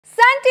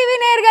TV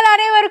நேயர்கள்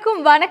அனைவருக்கும்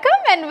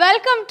வணக்கம் and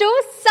welcome to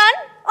Sun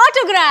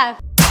Autograph.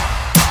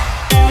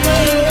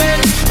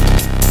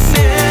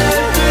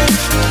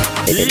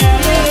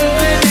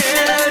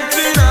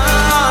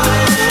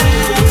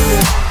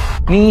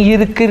 நீ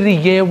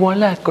இருக்கிறியே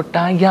ஒல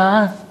கொட்டாயா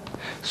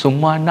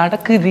சும்மா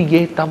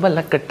நடக்குறியே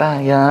தவள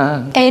கட்டாயா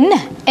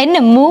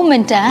என்ன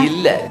மூவ்மெண்டா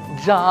இல்ல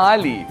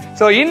ஜாலி.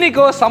 சோ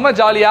இன்னைக்கு செம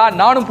ஜாலியா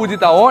நானும்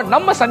பூஜிதாவும்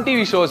நம்ம சன்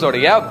டிவி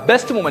ஷோஸோடைய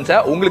பெஸ்ட் மூமெண்ட்ஸை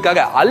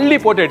உங்களுக்காக அள்ளி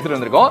போட்டு எடுத்துட்டு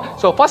வந்திருக்கோம்.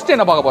 சோ ஃபர்ஸ்ட்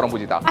என்ன பார்க்க போறோம்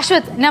பூஜிதா?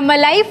 அஸ்வத், நம்ம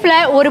லைஃப்ல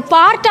ஒரு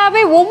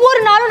பார்ட்டாவே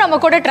ஒவ்வொரு நாளும் நம்ம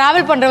கூட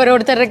டிராவல் பண்றவர்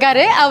ஒருத்தர்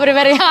இருக்காரு. அவர்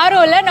வேற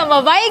யாரும் இல்ல, நம்ம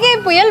வைகை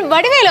புயல்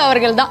வடிவேலு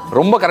அவர்கள் தான்.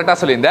 ரொம்ப கரெக்டா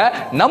சொல்லியிருந்த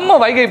நம்ம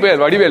வைகை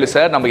புயல் வடிவேலு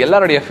சார் நம்ம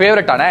எல்லாருடைய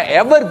ஃபேவரட்டான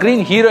எவர்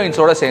கிரீன்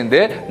ஹீரோயின்ஸோட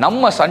சேர்ந்து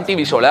நம்ம சன்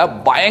டிவி ஷோல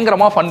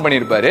பயங்கரமா ஃபன்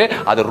பண்ணியிருப்பாரு.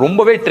 அது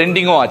ரொம்பவே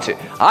ட்ரெண்டிங்கும் ஆச்சு.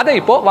 அதை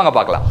இப்போ வாங்க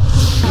பார்க்கலாம்.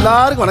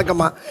 எல்லாருக்கும்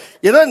வணக்கம்மா.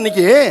 ஏதோ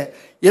இன்னைக்கு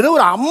ஏதோ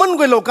ஒரு அம்மன்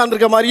கோயிலில்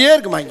உட்காந்துருக்க மாதிரியே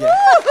இருக்குமா இங்கே.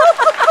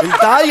 என்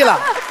தாய்களா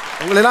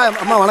உங்களெல்லாம்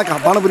அம்மா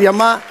வணக்கம். பானபுரி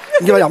அம்மா,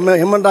 இங்கே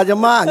எம்மன்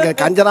ராஜம்மா, அங்கே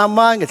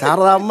கஞ்சனாம்மா, இங்கே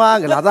சாரதா அம்மா,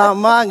 அங்கே லதா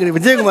அம்மா, அங்கே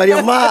விஜயகுமாரி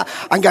அம்மா,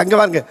 அங்கே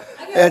பாருங்க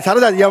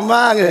சரதாஜி அம்மா,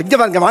 இங்கே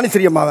பாருங்க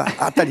வாணிஸ்ரீ அம்மாவை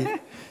அத்தாடி.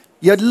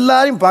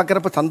 எல்லாரையும்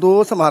பார்க்குறப்ப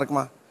சந்தோஷமா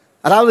இருக்குமா.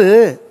 அதாவது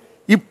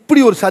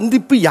இப்படி ஒரு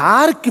சந்திப்பு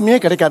யாருக்குமே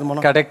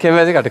கிடைக்காது.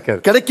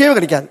 கிடைக்கவே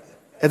கிடைக்காது.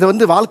 இது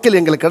வந்து வாழ்க்கையில்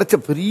எங்களுக்கு கிடைச்ச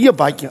பெரிய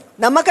பாக்கியம்.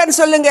 நமக்குன்னு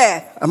சொல்லுங்க.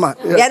 ஆமா,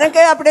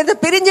 எனக்கு அப்படி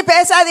பிரிஞ்சு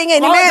பேசாதீங்க.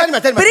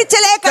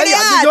 பிரிச்சலே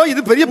கிடையாது.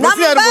 இது பெரிய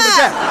பிரச்சனையா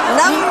இருக்கும்.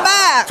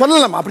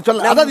 சொல்லலாமா? அப்படி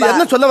சொல்லலாம். அதாவது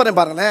என்ன சொல்ல வரேன்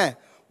பாருங்களேன்.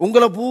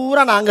 உங்களை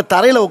பூரா நாங்க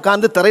தரையில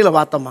உட்காந்து தரையில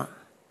பார்த்தோமா.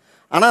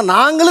 ஆனா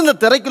நாங்களும் இந்த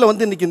திரைக்குள்ள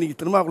வந்து இன்னைக்கு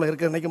திருமாக்குள்ள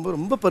இருக்க நினைக்கும் போது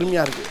ரொம்ப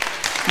பெருமையா இருக்கு.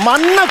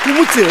 மண்ணை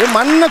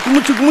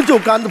குமிச்சு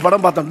உட்காந்து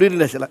படம் பார்த்தோம்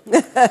டிவில.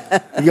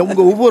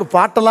 உங்க ஒவ்வொரு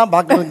பாட்டெல்லாம்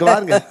பார்க்கறதுக்கு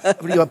பாருங்க.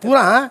 அப்படி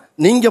பூரா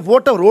நீங்க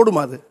போட்ட ரோடு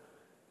மாதிரி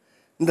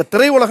இந்த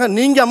திரையுலகம்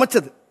நீங்க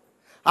அமைச்சது.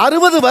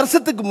 60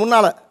 வருஷத்துக்கு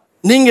முன்னால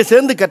நீங்க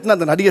சேர்ந்து கட்டின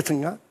அந்த நடிகர்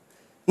சங்கம்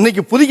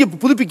இன்னைக்கு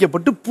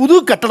புதுப்பிக்கப்பட்டு புது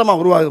கட்டடமா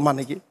உருவாகுதுமா.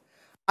 இன்னைக்கு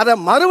அதை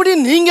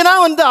மறுபடியும் நீங்க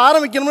தான் வந்து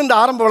ஆரம்பிக்கணும்னு இந்த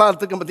ஆரம்ப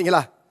விழாத்துக்கு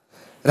பார்த்தீங்களா.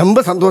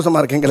 ரொம்ப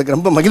சந்தோஷமா இருக்கு, எங்களுக்கு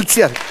ரொம்ப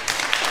மகிழ்ச்சியா இருக்கு.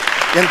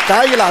 என்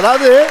தாய்கள்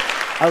அதாவது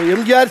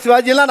எம்ஜிஆர்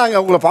சிவாஜியெல்லாம் நாங்கள்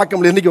அவங்கள பார்க்க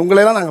முடியல. இன்னைக்கு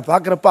உங்களையெல்லாம் நாங்கள்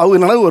பார்க்குறப்ப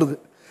அவங்க நினைவு வருது.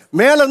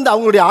 மேலேருந்து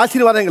அவங்களுடைய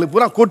ஆசீர்வாதம் எங்களுக்கு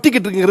பூரா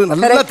கொட்டிக்கிட்டு இருக்குங்கிறது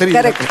நல்லா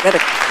தெரியும்.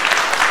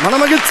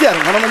 மனமகிழ்ச்சியா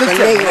இருக்கு,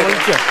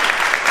 மனமகிழ்ச்சியா.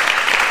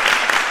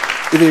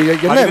 இது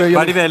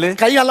என்ன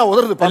கையெல்லாம்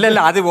உதறது?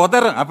 இல்ல அது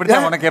உதறும்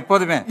அப்படிதான் உனக்கு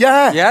எப்போதுமே.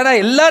 ஏன்னா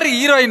எல்லாரும்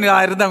ஹீரோயின்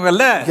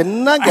இருந்தவங்கல்ல.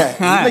 என்னங்க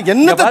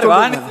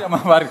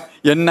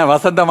என்ன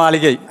வசந்த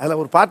மாளிகை அதுல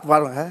ஒரு பாட்டு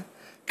பாருங்க.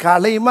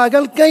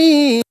 கலைமகள் கை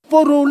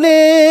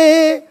பொருளே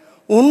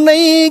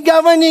உன்னை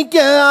கவனிக்க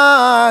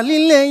ஆள்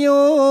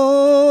இல்லையோ,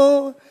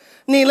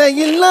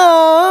 நிலையில்லா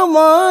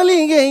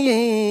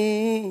மாளிகையை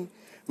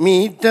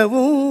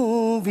மீட்டவும்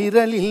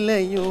விரல்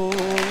இல்லையோ.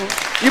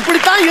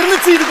 இப்படித்தான்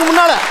இருந்துச்சு இதுக்கு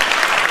முன்னால.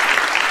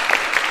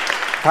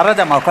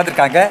 சரோஜாமா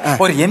உட்காந்துருக்காங்க.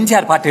 ஒரு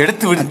எம்ஜிஆர் பாட்டு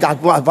எடுத்து விடு.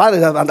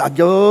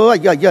 ஐயோ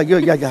ஐயோ ஐயோ ஐயோ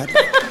ஐயோ.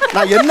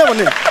 நான் என்ன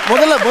பண்ணேன்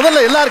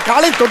முதல்ல எல்லாரும்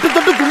காலை தொட்டு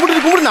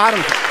கும்பிட்டு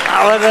ஆரம்பிச்சேன்.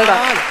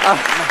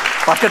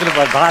 பக்கத்துல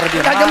பாரதி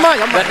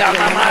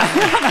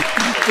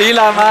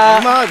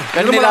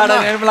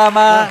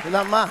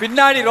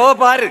பின்னாடி ரோ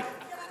பாரு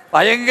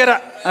பயங்கர.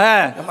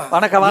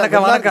 வணக்கம்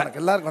வணக்கம் வணக்கம்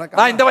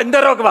எல்லாருக்கும். இந்த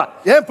ரோக்கு வா.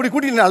 ஏன் இப்படி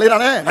கூட்டிட்டு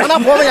அலையறானே?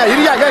 நான் போவையா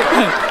இரியா.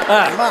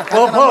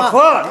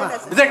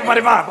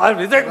 விஜயகுமாரிமா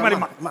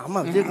விஜயகுமாரிமா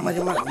அம்மா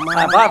விஜயகுமாரிமா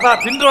வா வா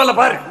பின்ரோல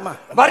பாரு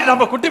பாரு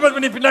நம்ம குட்டி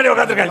பத்மினி பின்னாடி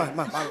உட்கார்ந்திருக்காங்க.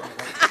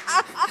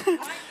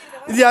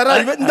 இது யாரா?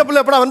 இந்த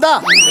புள்ள எப்படா வந்தா?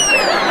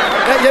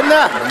 என்ன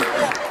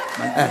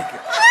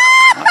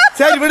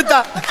சரி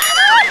விடுத்தா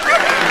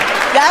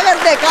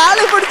ஜாகிரதை,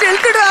 காலை பிடிச்சி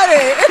இழுத்துடுவாரு.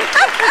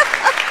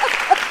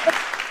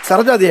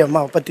 சரோஜாதி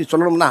அம்மாவை பற்றி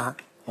சொல்லணும்னா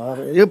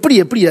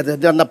எப்படி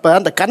அது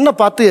அந்த கண்ணை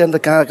பார்த்து அந்த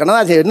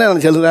கண்ணதாசி என்ன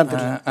எழுதுறான்னு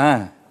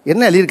தெரியும்.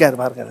 என்ன எழுதியிருக்காரு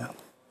பாருங்க.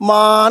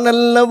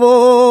 மானல்லவோ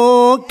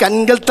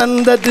கண்கள்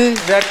தந்தது,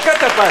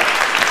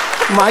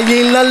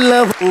 மயில்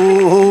அல்லவோ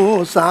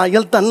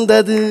சாயல்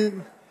தந்தது,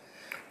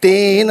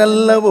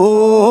 தேனல்லவோ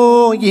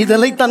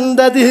இதழை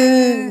தந்தது,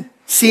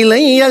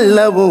 சிலை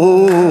அல்லவோ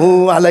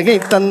அழகை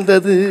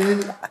தந்தது.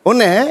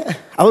 ஒன்று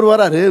அவர்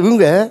வராரு,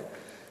 இவங்க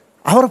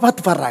அவரை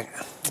பார்த்து பாடுறாங்க.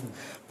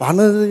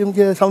 பானது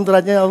எம்ஜிஆர்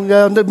சவுந்தரராஜன் அவங்க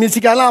அந்த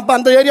மியூசிக்காலாம் அப்போ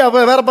அந்த ஏரியா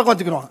வேற பக்கம்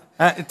வச்சுக்கிறோம்.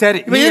 சரி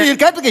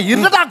கேட்டுக்க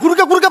இருடா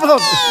குறுக்க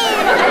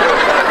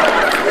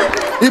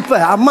இப்போ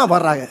அம்மா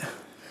பாடுறாங்க.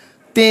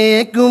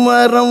 தேக்கு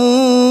மரம்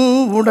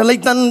உடலை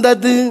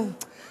தந்தது,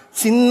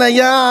 சின்ன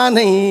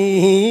யானை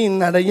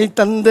நடையை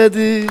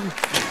தந்தது,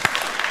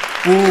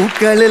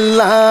 பூக்கள்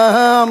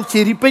எல்லாம்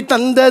சிரிப்பை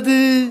தந்தது,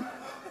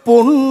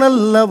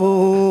 பொன்னல்லவோ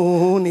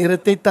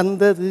நிறத்தை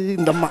தந்தது.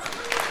 இந்த அம்மா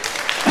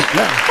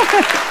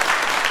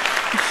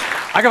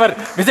அகவர்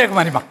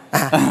விஜயகுமாரிமா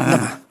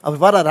அவர்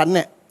பாடுறாரு.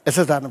 அண்ணன்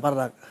எஸ்எஸ்ஆர்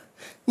பாடுறாரு.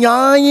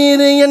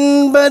 ஞாயிறு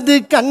என்பது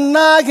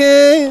கண்ணாக,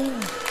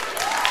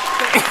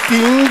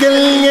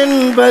 திங்கள்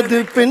என்பது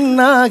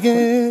பெண்ணாக,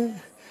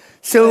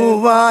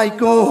 செவ்வாய்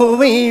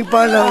கோவை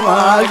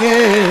பழமாக,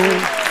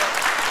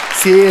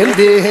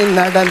 சேர்ந்தே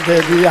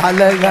நடந்தது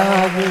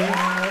அழகாக.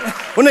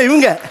 உன்னை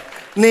இவங்க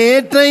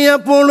நேற்றைய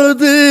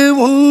பொழுது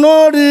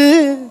உன்னோடு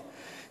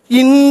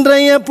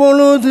இன்றைய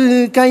பொழுது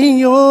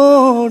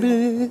கையோடு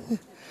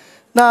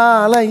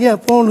நாளைய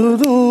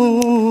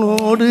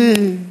பொழுதோடு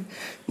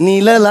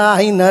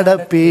நிழலாய்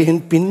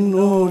நடப்பேன்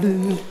பின்னோடு.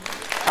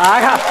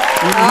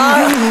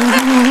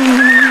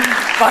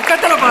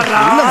 பக்கத்துல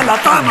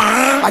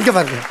அங்க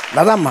பாருங்க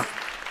லதாம்மா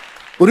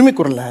உரிமை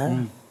குரல்ல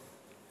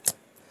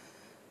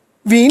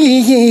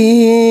விழியே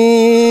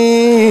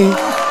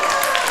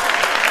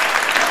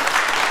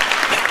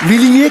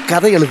விழியே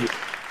கதை எழுது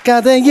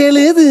கதை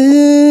எழுது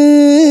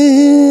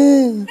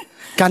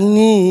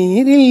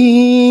கண்ணீரில்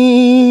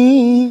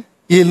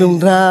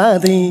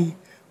எழுந்தாதே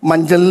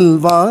மஞ்சள்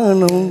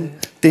வானம்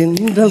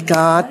தென்றல்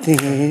காத்தே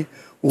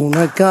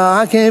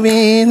உனக்காகவே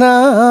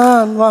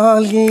நான்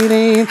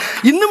வாழ்கிறேன்.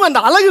 இன்னும் அந்த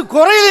அழகு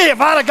குறையிலே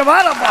பாருங்க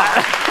பாருப்பா.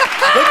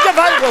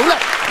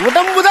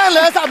 உடம்புதான்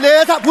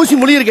லேசா பூசி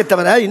மொழி இருக்கே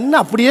தவிர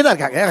இன்னும் அப்படியே தான்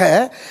இருக்காங்க.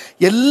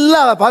 எல்லா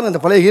பாருங்க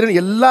அந்த பழைய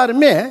ஹீரோயின்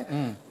எல்லாருமே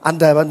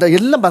அந்த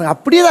எல்லாம் பாருங்க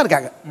அப்படியே தான்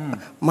இருக்காங்க.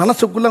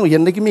 மனசுக்குள்ள அவங்க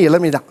என்றைக்குமே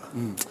இளமை தான்.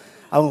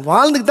 அவங்க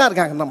வாழ்ந்துட்டு தான்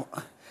இருக்காங்க. நம்ம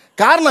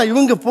காரணம்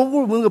இவங்க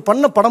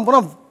பண்ண படம் பூரா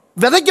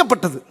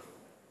விதைக்கப்பட்டது.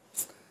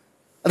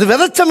 அது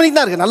விதைச்ச மணிக்கு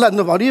தான் இருக்கு. நல்லா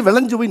இந்த அப்படியே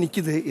விளைஞ்சு போய்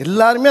நிற்கிது.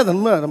 எல்லாருமே அது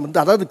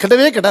அதாவது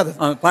கிடவே கிடாது.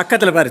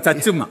 பக்கத்தில் பாரு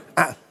சச்சுமா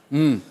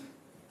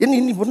என்ன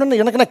இன்னி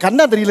பொண்ணு எனக்கு நான்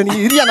கண்ணா தெரியல. நீ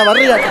இரியா நான்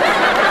வர்றியா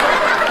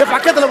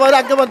பக்கத்துல பாரு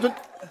அங்க பாரு.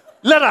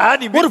 இல்லடா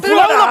நீ ஒரு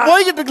ஃப்ளோவா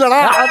போயிட்டு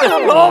இருக்கலடா.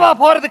 ஃப்ளோவா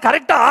போறது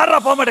கரெக்ட்டா ஆறா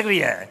போக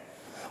மாட்டேங்கறியே.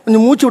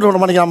 கொஞ்சம் மூச்சு விட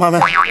மாட்டேங்கிறான் மாமே.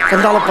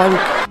 கண்டால பாவு.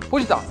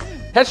 புரியுதா?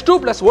 H2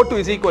 plus O2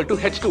 is equal to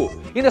H2.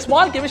 இந்த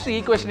ஸ்மால் கெமிஸ்ட்ரி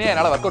ஈக்குவேஷனே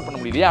என்னால வொர்க் அவுட் பண்ண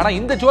முடியல. ஆனா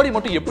இந்த ஜோடி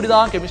மட்டும் எப்படி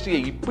தான் கெமிஸ்ட்ரியை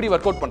இப்படி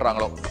வொர்க் அவுட்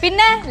பண்றாங்களோ?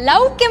 பின்ன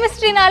லவ்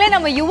கெமிஸ்ட்ரினாலே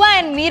நம்ம யுவா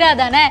அண்ட் மீரா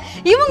தானே.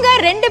 இவங்க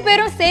ரெண்டு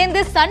பேரும்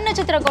சேர்ந்து சன்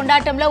நட்சத்திர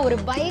கொண்டாட்டம்ல ஒரு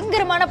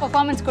பயங்கரமான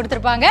பெர்ஃபார்மன்ஸ்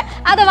கொடுத்திருப்பாங்க.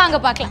 அத வாங்க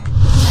பார்க்கலாம்.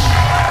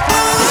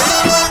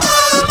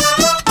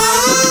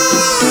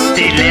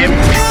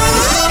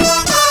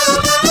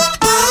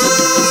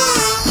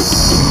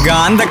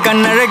 காந்த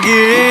கண்ணழகு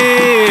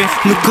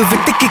முக்கு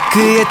விட்டு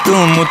கிக்கு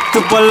எத்தும் முத்து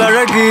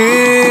பல்லழகு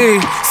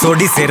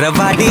சொடி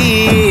சிறவாடி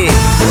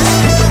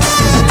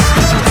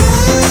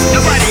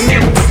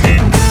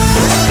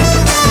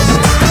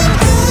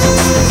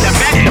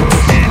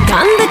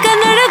காந்த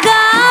கண்ணழகா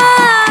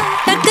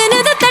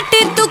டக்குனது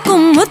தட்டி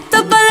தூக்கும்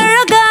முத்த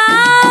பல்லழகா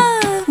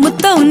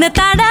முத்த உன்ன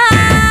தாடா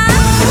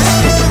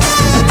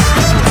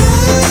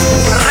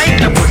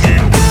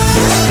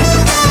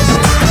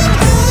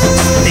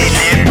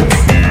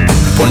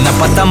உன்னை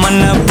பத்த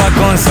மண்ண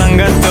பக்கம்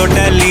சங்கத்தோட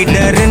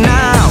லீடர்னா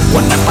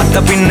உன்னை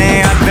பத்த பின்னே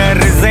அத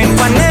ரிசைன்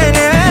பண்ணு.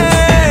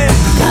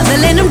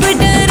 காதலனும்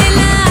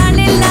ட்விட்டரில் ஆள்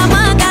இல்லாம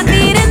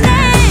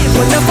காத்திருந்தேன்.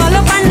 உன்னை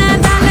ஃபாலோ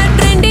பண்ணதால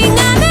ட்ரெண்டிங்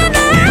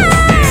ஆனேனே.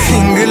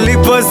 சிங்கிள்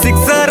இப்போ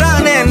சிக்ஸர்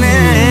ஆனேனே.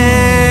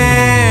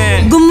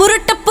 கும்முரு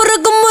டப்புரு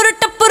கும்முரு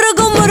டப்புரு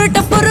கும்முரு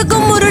டப்புரு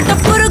கும்முரு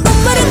டப்புரு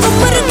கும்முரு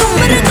கும்முரு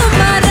கும்முரு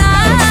கும்மாரா.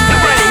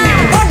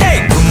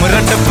 கும்முரு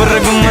டப்புரு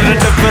கும்முரு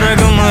டப்புரு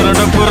கும்முரு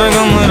டப்புரு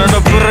கும்முரு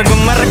டப்புரு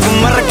கும்மர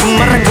கும்மர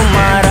கும்மர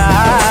குமாரா.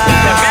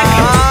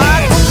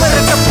 கும்மர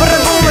டப்புரு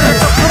கும்முரு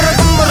டப்புரு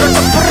கும்முரு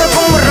டப்புரு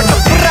கும்முரு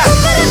டப்புரா.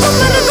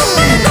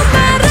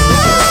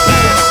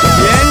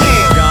 ஏண்டி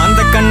காந்த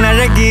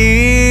கண்ணழகி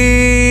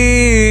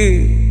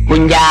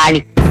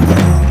குஞ்சாணி.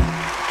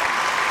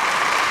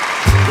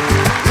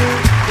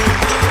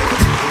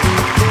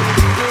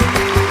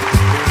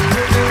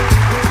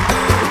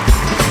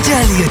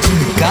 ஜாலியா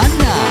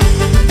சும்கானா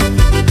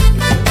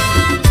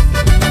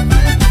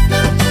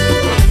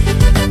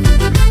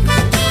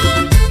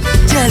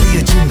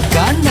ஜாலியா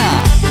சும்கானா.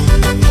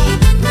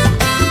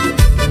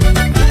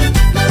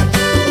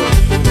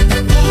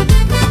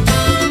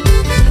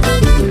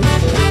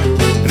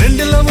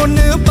 ரெண்டுல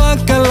ஒண்ணு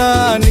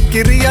பார்க்கலாம்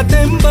நிக்கிறியா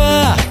தெம்பா.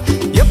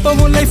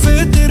 எப்பவும் லைஃப்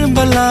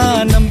திரும்பலாம்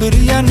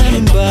நம்புறியா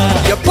நண்பா.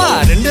 எப்பா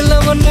ரெண்டுல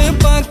ஒண்ணு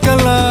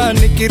பார்க்கலாம்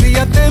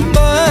நிக்கிறியா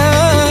தெம்பா.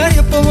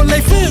 எப்பவும்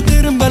லைஃப்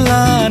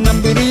திரும்பலாம்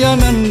நம்புறியா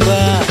நண்பா.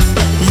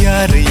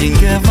 யாரு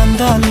இங்க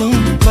வந்தாலும்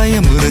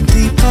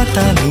பயமுறுத்தி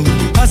பார்த்தாலும்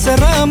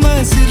அசராம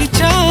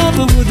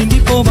சிரிச்சாம ஒதுங்கி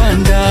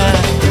போவாண்டா.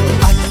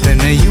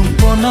 அத்தனையும்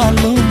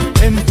போனாலும்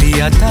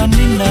எம்டியா தான்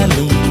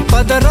நின்னாலும்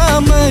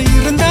பதறாம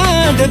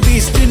இருந்தாட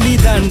பீஸ்ட் நீ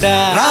தாண்டா.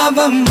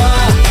 ராவம்மா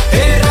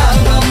ஏ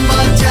ராவம்மா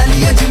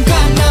ஜாலிய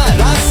ஜும்கானா.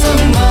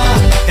 ராசம்மா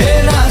ஏ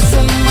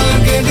ராசம்மா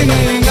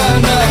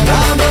கேடுங்கானா.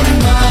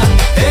 ராவம்மா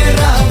ஏ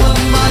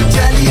ராவம்மா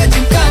ஜாலிய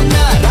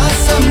ஜும்கானா.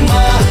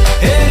 ராசம்மா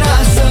ஏ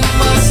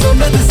ராசம்மா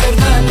சொன்னது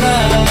சரிதானா.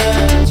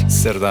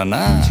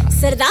 சரிதானா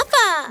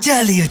சரிதாப்பா.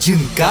 ஜாலிய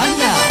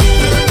ஜும்கானா.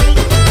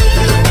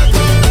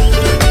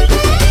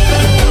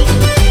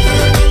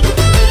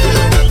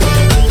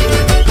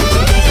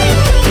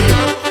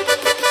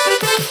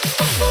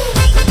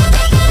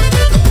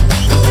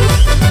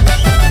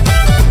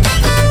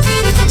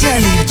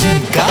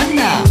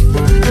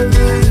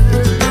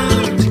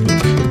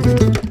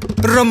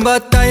 ரொம்ப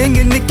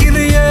தயங்கி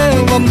நிக்கிறிய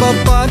ரொம்ப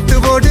பார்த்து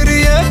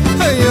ஓடுறிய.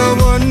 ஐயோ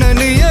ஒன்ன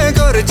நீய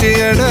குறைச்சி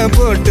எடை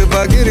போட்டு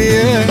பாக்குறிய.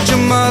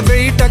 சும்மா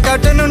வெயிட்ட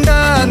காட்டணுண்டா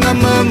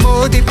நம்ம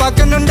மோதி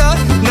பார்க்கணுண்டா.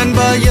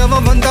 நண்பா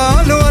எவன்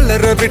வந்தாலும்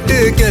அலற விட்டு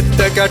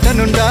கெத்த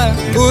காட்டணுண்டா.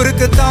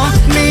 ஊருக்கு தான்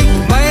நீ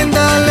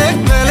பயந்தாலே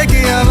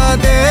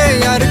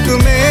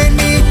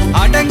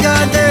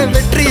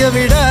அசைய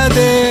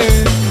விடாதே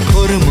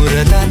ஒரு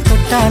முறை தான்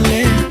தொட்டாலே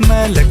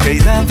மேல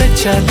கைதான்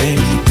வச்சாலே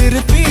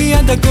திருப்பி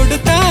அந்த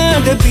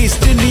கொடுத்தாத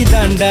பீஸ்ட் நீ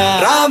தாண்டா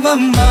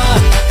ராமம்மா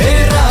ஹே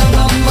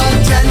ராமம்மா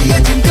ஜலிய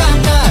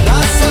ஜிம்கானா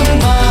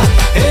ராசம்மா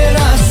ஹே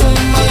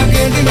ராசம்மா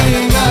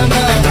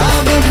கேடிங்கானா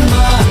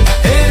ராமம்மா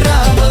ஹே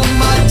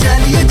ராமம்மா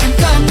ஜலிய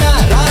ஜிம்கானா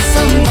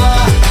ராசம்மா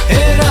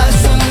ஹே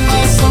ராசம்மா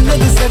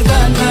சொன்னது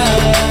சரிதானா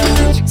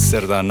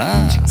சரிதானா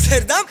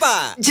சரிதான்ப்பா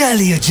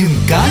ஜலிய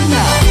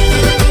ஜிம்கானா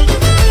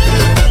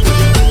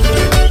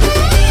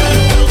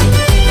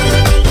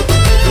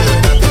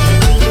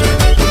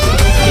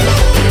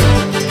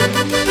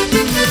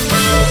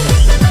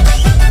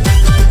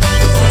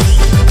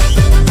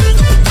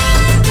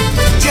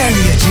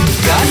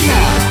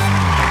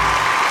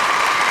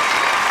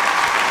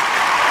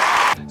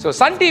ஸோ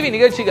சன் டிவி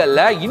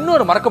நிகழ்ச்சிகள்ல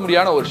இன்னொரு மறக்க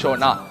முடியாத ஒரு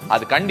ஷோனா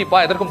அது கண்டிப்பா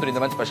எதற்கும் தெரிந்த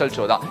மாதிரி ஸ்பெஷல்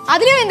ஷோ தான்.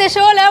 அதுலயும் இந்த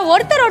ஷோல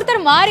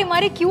ஒருத்தர் மாறி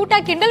மாறி கியூட்டா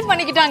கிண்டல்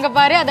பண்ணிக்கிட்டாங்க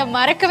பாரு, அதை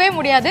மறக்கவே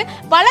முடியாது.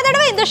 பல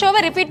தடவை இந்த ஷோவை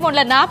ரிப்பீட்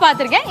மோட்ல நான்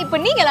பார்த்திருக்கேன். இப்போ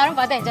நீங்க எல்லாரும்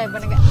பார்த்து என்ஜாய்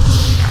பண்ணுங்க.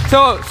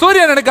 ஸோ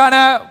சூரியனுக்கான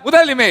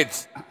முதல் இமேஜ்.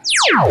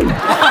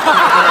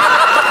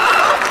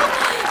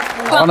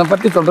 அவனை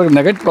பத்தி சொல்றதுக்கு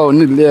நெகட்டிவா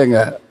ஒன்றும் இல்லையாங்க.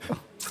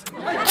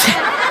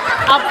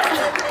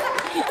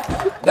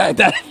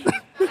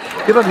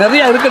 இப்போ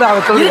நிறைய இருக்குடா,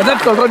 அவன் சொல்லி எதை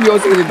சொல்றேன்னு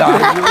யோசிக்கிறீங்க.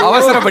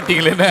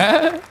 அவசரப்பட்டீங்களே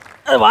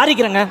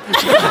வாரிக்கிறேங்க.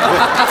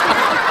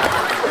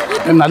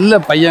 நல்ல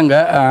பையங்க,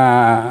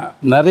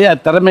 நிறைய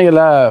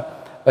திறமைகளை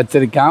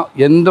வச்சிருக்கான்.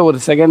 எந்த ஒரு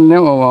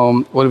செகண்ட்லையும்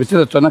ஒரு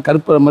விஷயத்த சொன்னால்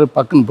கருப்புற மாதிரி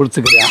பக்குன்னு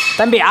பிடிச்சிக்கிறேன்.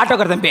 தம்பி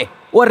ஆட்டோக்கார தம்பி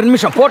ஒரு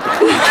நிமிஷம்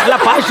போட்டு நல்லா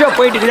பாஷாக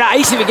போயிட்டு இருக்கிற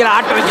ஐஸ் வைக்கிற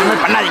ஆட்டோ வைக்கிற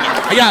மாதிரி பண்ணாதீங்க.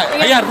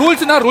 ஐயா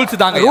ரூல்ஸ்னா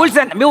ரூல்ஸ் தாங்க. ரூல்ஸ்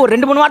தம்பி ஒரு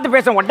 2-3 வார்த்தை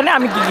பேச உடனே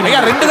அமைக்கிங்க.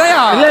 ஐயா 2 தான்.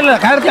 இல்லை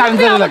கரெக்டாக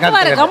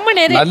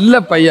நல்ல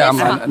பையன்,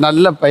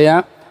 நல்ல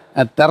பையன்,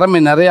 திறமை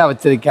நிறையா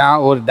வச்சிருக்கான்.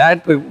 ஒரு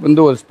டேரக்டருக்கு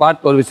வந்து ஒரு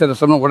ஸ்பாட் ஒரு விஷயத்த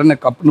சொன்ன உடனே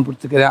கப்புன்னு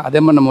பிடிச்சிக்கிறேன். அதே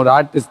மாதிரி நம்ம ஒரு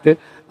ஆர்டிஸ்ட்டு,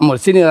 நம்ம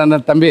ஒரு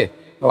சீனியர் தம்பி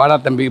வாடா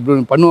தம்பி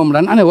இப்படி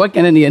பண்ணுவோம்டா. ஆனால்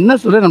ஓகேண்ணே நீ என்ன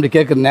சொல்ல நம்ம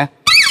கேட்குறேன்.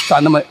 ஸோ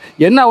அந்த மாதிரி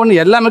என்ன ஒன்று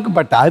எல்லாமேக்கும்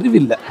பட்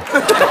அறிவில்லை.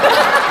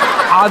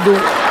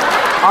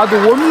 அது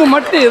ஒன்று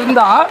மட்டும்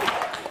இருந்தால்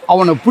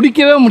அவனை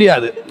பிடிக்கவே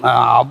முடியாது.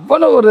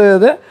 அவ்வளோ ஒரு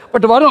இது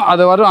பட் வரும்,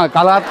 அது வரும்,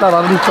 கலாச்சாரம்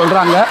வரும்னு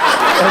சொல்கிறாங்க.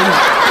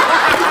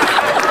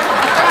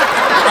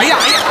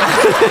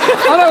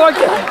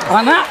 ஓகே,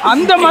 ஆனா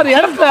அந்த மாதிரி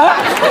இடத்துல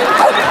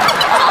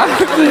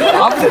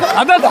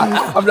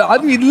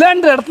அது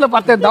இல்லைன்ற இடத்துல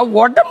பார்த்தா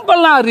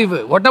உடம்பெல்லாம் அறிவு,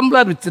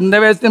 சின்ன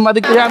வயசுல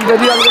மதிக்கிறேன்,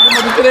 பெரிய அளவுக்கு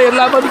மதிக்கிறேன்,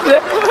 எல்லாம்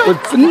மதிக்கிறேன். ஒரு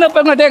சின்ன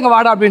பெண்ணே எங்க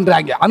வாடா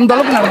அப்படின்றாங்க, அந்த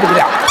அளவுக்கு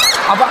நடந்துக்கிறேன்.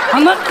 அப்ப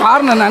ஆனா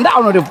காரணம் என்னன்னா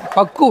அவனுடைய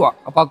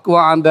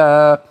பக்குவம் அந்த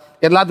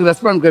எல்லாத்துக்கும்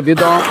ரெஸ்பான்ஸ்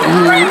விதம்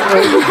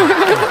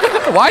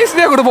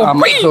வாய்ஸ்லேயே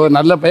கொடுப்போம். ஸோ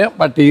நல்ல பையன்.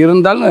 பட்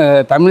இருந்தாலும்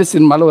தமிழ்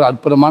சினிமாவில் ஒரு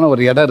அற்புதமான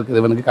ஒரு இடம் இருக்குது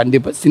இவனுக்கு.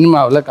 கண்டிப்பாக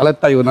சினிமாவில்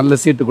கலத்தாய் ஒரு நல்ல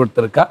சீட்டு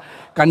கொடுத்துருக்கா.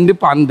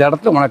 கண்டிப்பாக அந்த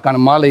இடத்துல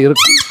உனக்கான மாலை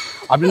இருக்கும்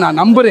அப்படின்னு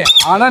நான் நம்புகிறேன்.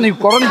 ஆனால் நீ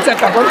குறைஞ்ச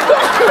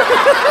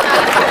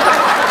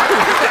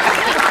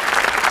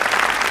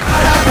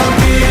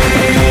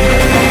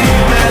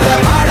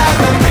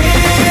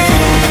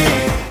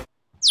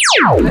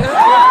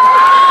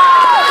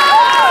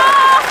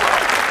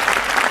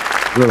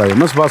இல்லை,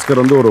 MS பாஸ்கர்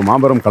வந்து ஒரு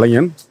மாபெரும்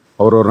கலைஞன்.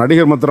 அவர் ஒரு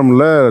நடிகர் மாத்திரம்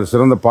இல்லை,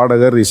 சிறந்த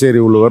பாடகர்,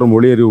 இசையறிவு உள்ளவர்,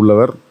 மொழியறிவு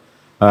உள்ளவர்.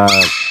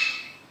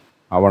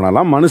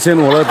 அவனெல்லாம்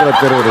மனுஷன் உலகத்தில்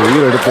தெரிய ஒரு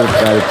உயிர் எடுத்து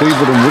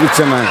தூக்கிட்டு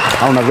முடிச்சனை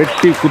அவனை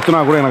வெட்டி குத்துனா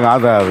கூட எனக்கு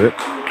ஆகாது.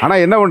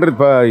 ஆனால் என்ன பண்ணுறது,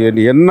 இப்போ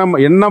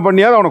என்ன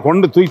பண்ணியாவது அவனை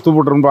கொண்டு தூக்கி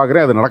தூப்பிட்டுன்னு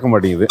பார்க்குறேன், அது நடக்க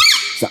மாட்டேங்குது.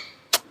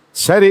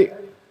 சரி,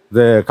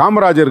 இந்த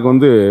காமராஜருக்கு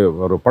வந்து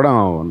ஒரு படம்,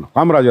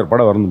 காமராஜர்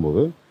படம்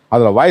வரும்போது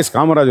அதில் வாய்ஸ்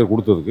காமராஜர்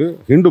கொடுத்ததுக்கு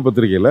ஹிந்து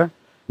பத்திரிகையில்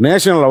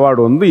நேஷனல்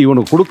அவார்டு வந்து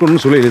இவனுக்கு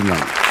கொடுக்கணும்னு சொல்லி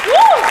எழுதினாங்க.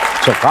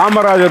 ஸோ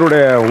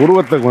காமராஜருடைய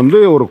உருவத்துக்கு வந்து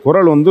ஒரு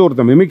குரல் வந்து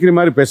ஒருத்தர் மிமிக்ரி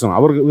மாதிரி பேசணும்.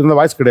 அவருக்கு இருந்த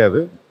வாய்ஸ் கிடையாது.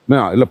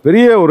 இல்லை,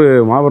 பெரிய ஒரு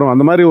மாபெரும்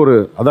அந்த மாதிரி ஒரு,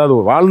 அதாவது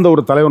வாழ்ந்த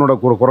ஒரு தலைவனோட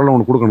ஒரு குரலை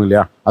ஒன்று கொடுக்கணும்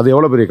இல்லையா, அது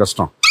எவ்வளோ பெரிய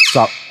கஷ்டம்.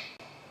 ஸோ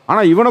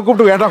ஆனால் இவனை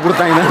கூப்பிட்டு வேட்டா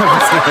கொடுத்தாங்கன்னா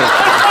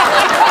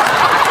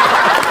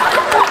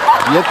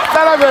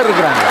எத்தனை பேர்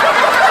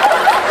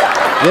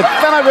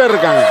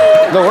இருக்கிறாங்க,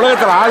 இந்த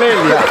உலகத்தில் ஆளே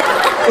இல்லையா,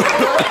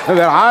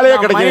 வேற ஆளே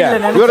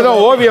கிடைக்கல. இவர்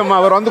தான் ஓவியம்,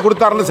 அவர் வந்து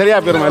கொடுத்தாருன்னு சரியா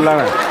போயிருமா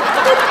எல்லாமே.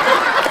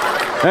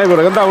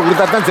 இவர் வந்து அவர்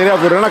கொடுத்தா தான் சரியா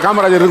போயிடும்.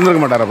 காமராஜர்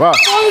இருந்திருக்க மாட்டாரப்பா.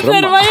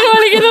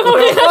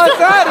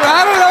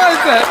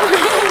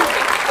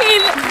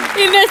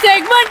 இந்த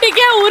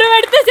செக்மெண்ட்டுக்கே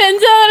உருவெடுத்து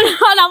செஞ்சவர்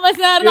நம்ம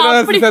சார்.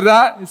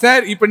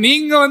 சார் இப்போ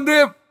நீங்க வந்து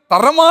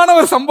தரமான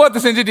ஒரு சம்பவத்தை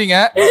செஞ்சிட்டீங்க.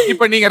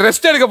 இப்போ நீங்க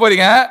ரெஸ்ட் எடுக்க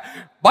போறீங்க.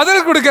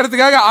 பதில்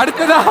கொடுக்கறதுக்காக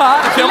அடுத்ததா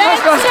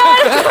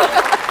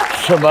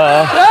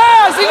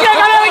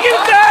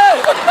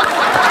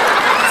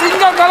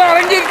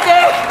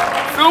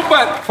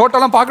சூப்பர்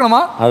போட்டோலாம்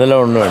பார்க்கணுமா?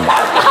 அதெல்லாம் ஒண்ணு வேண்டாம்.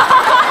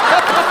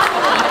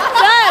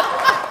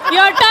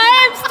 Your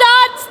time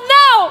starts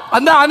now.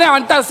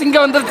 அந்த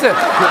சிங்கம் வந்துருச்சு.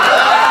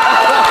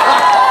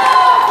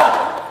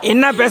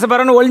 என்ன பேச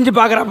போறேன்னு ஒளிஞ்சு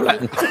பாக்குறாப்புல.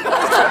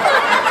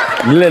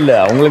 இல்ல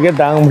அவங்களுக்கே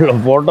தாங்க முடியல,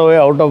 போட்டோவே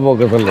அவுட் ஆஃப்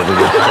ஃபோக்கஸ்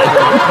இருக்கு.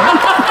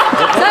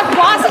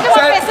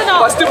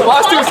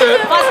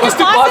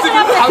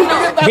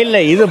 இல்ல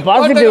இது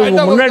பாசிட்டிவ்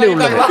முன்னாடி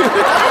உள்ளது.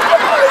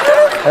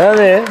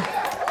 அதாவது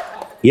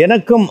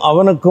எனக்கும்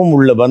அவனுக்கும்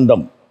உள்ள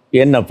பந்தம்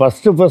என்னை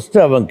ஃபஸ்ட்டு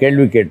அவன்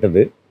கேள்வி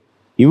கேட்டது,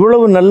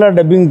 இவ்வளவு நல்லா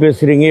டப்பிங்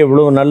பேசுகிறீங்க,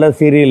 இவ்வளவு நல்லா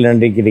சீரியல்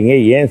நடிக்கிறீங்க,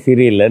 ஏன்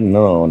சீரியலில்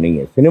இன்னும்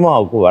நீங்கள்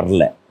சினிமாவுக்கு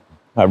வரல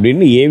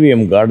அப்படின்னு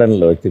ஏவிஎம்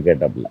கார்டனில் வச்சு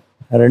கேட்டாப்புல.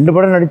 2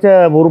 படம் நடித்தா,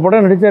 ஒரு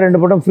படம் நடித்தா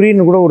 2 படம்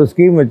ஃப்ரீன்னு கூட ஒரு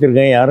ஸ்கீம்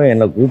வச்சுருக்கேன், யாரும்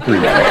என்னை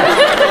கூப்பிடல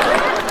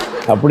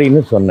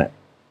அப்படின்னு சொன்னேன்.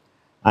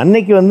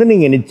 அன்னைக்கு வந்து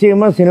நீங்கள்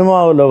நிச்சயமாக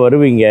சினிமாவில்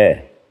வருவீங்க,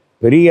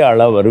 பெரிய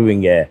ஆளாக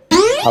வருவீங்க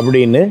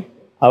அப்படின்னு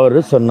அவர்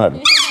சொன்னார்.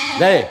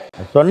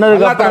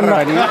 சொன்னதுக்கு அப்புறம்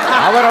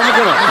அவர்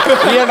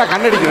அமைக்கணும்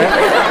கண்ணடிக்கிறேன்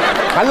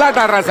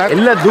கல்லாட்டாடுறா சார்.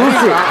 இல்ல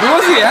தூசி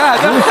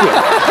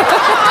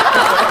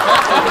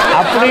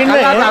அப்படின்னு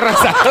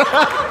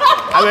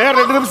அதே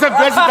 2 நிமிஷம்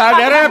பேசிட்டா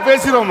நிறைய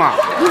பேசிடுவோமா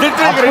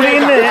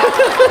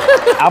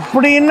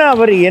அப்படின்னு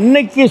அவர்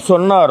என்னைக்கு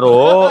சொன்னாரோ,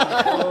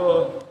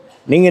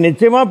 நீங்க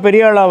நிச்சயமா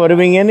பெரிய ஆளா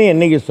வருவீங்கன்னு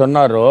என்னைக்கு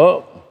சொன்னாரோ,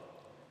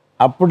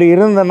 அப்படி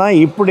இருந்தனா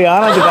இப்படி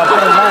ஆனதுக்கு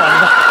அப்புறம் தான்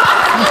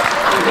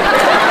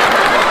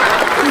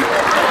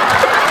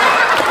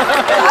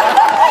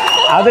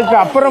அதுக்கு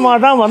அப்புறமா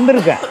தான்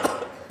வந்திருக்கேன்.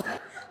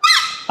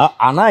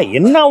 ஆனால்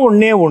என்ன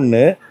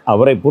ஒன்று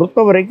அவரை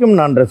பொறுத்த வரைக்கும்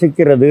நான்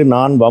ரசிக்கிறது,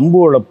 நான் வம்பு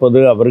உழப்பது,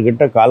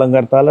 அவர்கிட்ட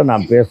காலங்காலத்தால்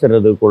நான்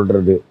பேசுறது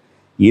கொள்வது,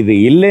 இது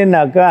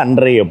இல்லைன்னாக்கா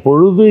அன்றைய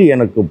பொழுது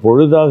எனக்கு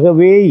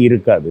பொழுதாகவே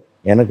இருக்காது.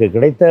 எனக்கு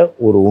கிடைத்த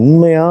ஒரு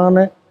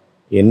உண்மையான,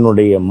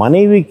 என்னுடைய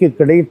மனைவிக்கு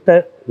கிடைத்த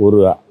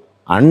ஒரு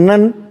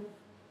அண்ணன்,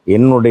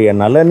 என்னுடைய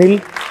நலனில்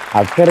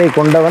அக்கறை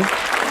கொண்டவன்,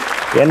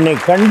 என்னை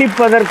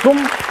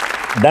கண்டிப்பதற்கும்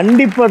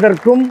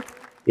தண்டிப்பதற்கும்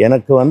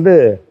எனக்கு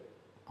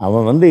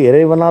அவன்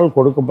இறைவனால்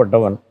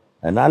கொடுக்கப்பட்டவன்.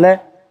 அதனால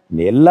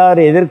எல்லார்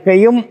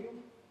எதிர்க்கையும்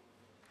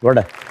விட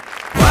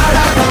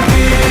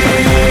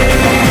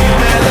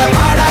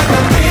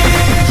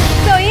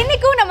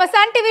இன்னைக்கும் நம்ம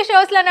சன் டிவி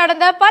ஷோஸ்ல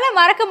நடந்த பல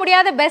மறக்க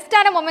முடியாத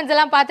பெஸ்டான மொமெண்ட்ஸ்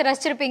எல்லாம் பார்த்து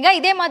ரசிச்சிருப்பீங்க.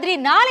 இதே மாதிரி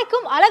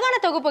நாளைக்கும் அழகான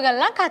தொகுப்புகள்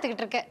எல்லாம்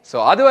காத்துக்கிட்டு இருக்கு. சோ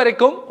அது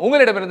வரைக்கும்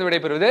உங்களிடமிருந்து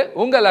விடைபெறுவது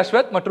உங்கள்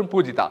அஸ்வத் மற்றும்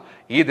பூஜிதா.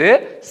 இது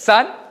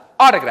சன்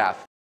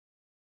ஆட்டோகிராஃப்.